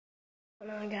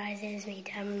What's going on, guys? It is me,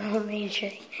 Diamond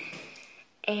Matrix,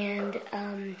 and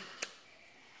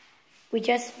we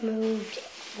just moved.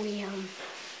 I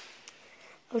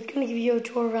was gonna give you a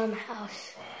tour around the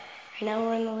house. Right now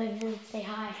we're in the living room. Say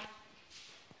hi.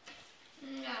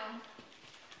 No.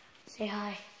 Say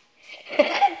hi.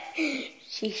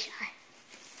 She's shy.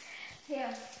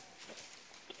 Yeah.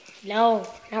 No,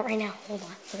 not right now. Hold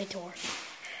on. Let me tour.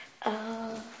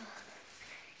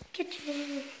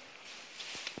 Kitchen.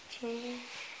 Kitchen.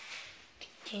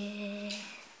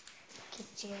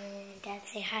 Dad,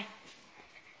 say hi.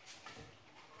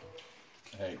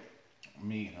 Hey,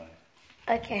 me, honey.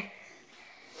 Okay.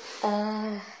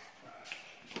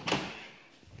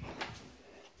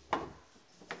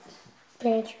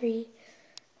 Pantry.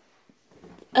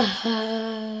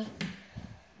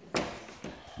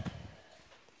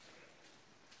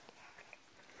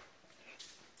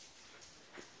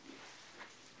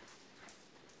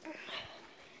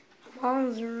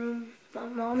 Mom's room. My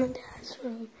mom and dad's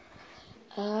room.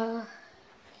 The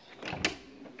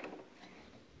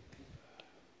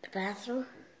bathroom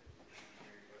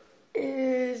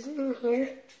is in here.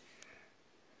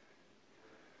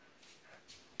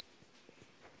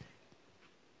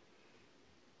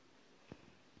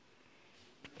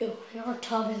 Ew, and our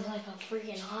tub is like a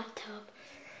freaking hot tub.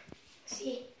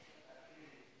 See?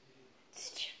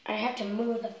 I have to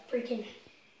move the freaking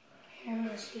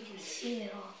camera so you can see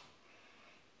it all.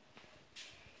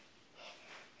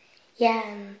 Yeah,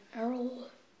 and Earl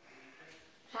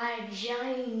had a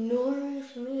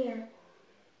ginormous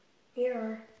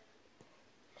mirror.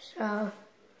 So,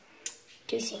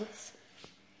 two things.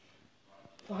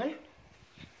 One,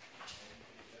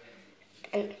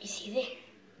 and you see there?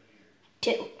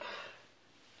 Two.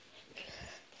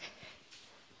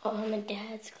 Mom and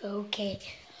Dad's go okay.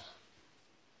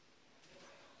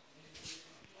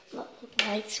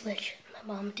 Light switch. My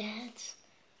mom and Dad's.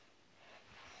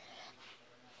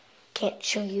 Can't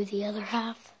show you the other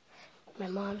half. My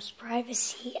mom's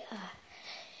privacy.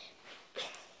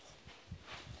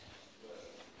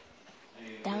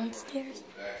 Downstairs.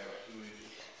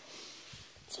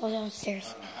 It's all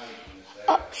downstairs.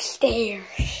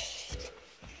 Upstairs.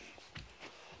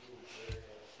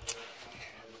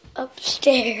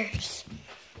 Upstairs.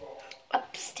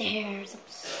 Upstairs.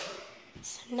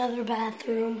 It's another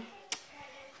bathroom.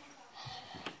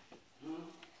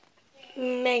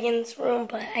 Megan's room,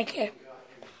 but I can't.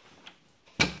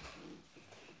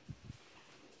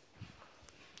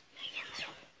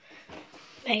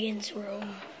 Megan's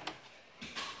room.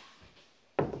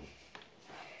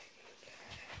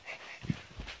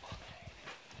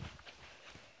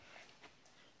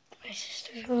 My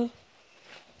sister's room.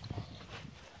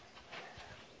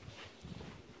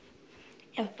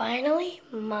 And finally,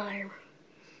 my room.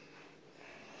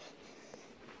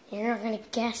 You're not gonna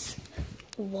guess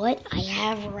what I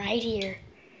have right here.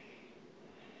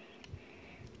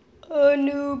 A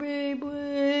new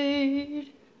Beyblade.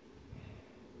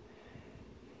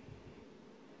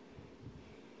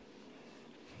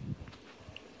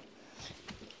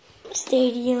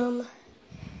 Stadium.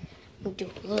 We'll do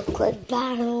a little quick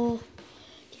battle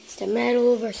against the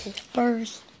metal versus the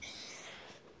burst.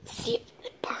 See if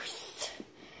it bursts.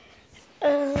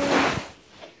 I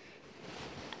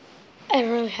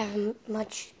don't really have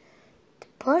much to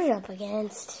put it up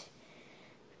against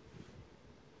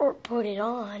or put it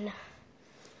on.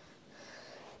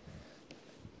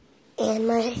 And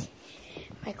my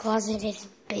closet is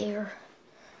bigger,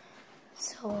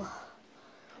 so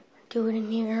do it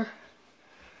in here.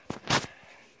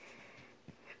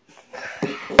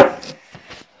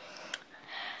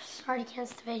 Sorry to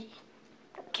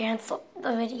cancel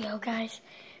the video, guys.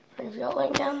 But if you're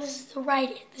laying down, this is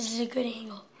this is a good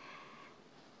angle.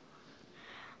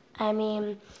 I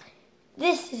mean,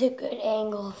 this is a good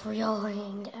angle for y'all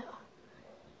laying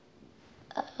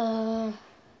down.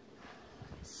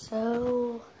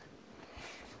 So,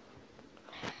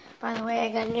 by the way, I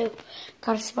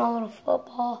got a small little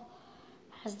football.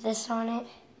 Has this on it.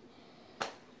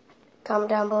 Comment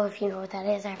down below if you know what that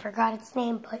is. I forgot its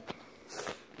name, but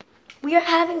we are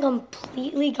having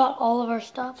completely got all of our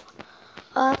stuff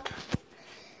up.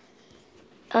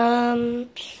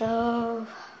 So,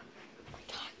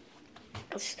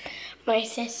 my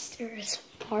sister's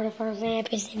part of our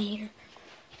lamp is in here.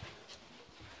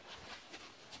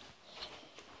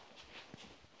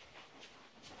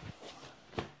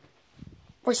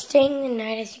 We're staying the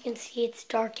night. As you can see, it's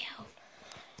dark out.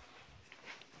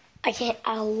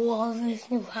 I love this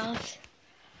new house.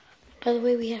 By the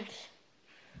way, we have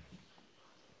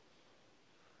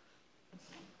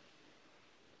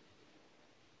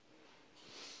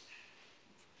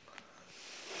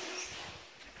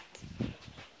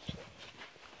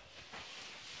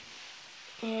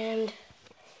And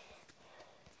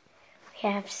we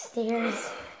have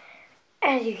stairs,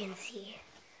 as you can see.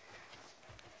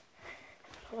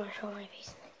 I want to show my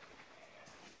face.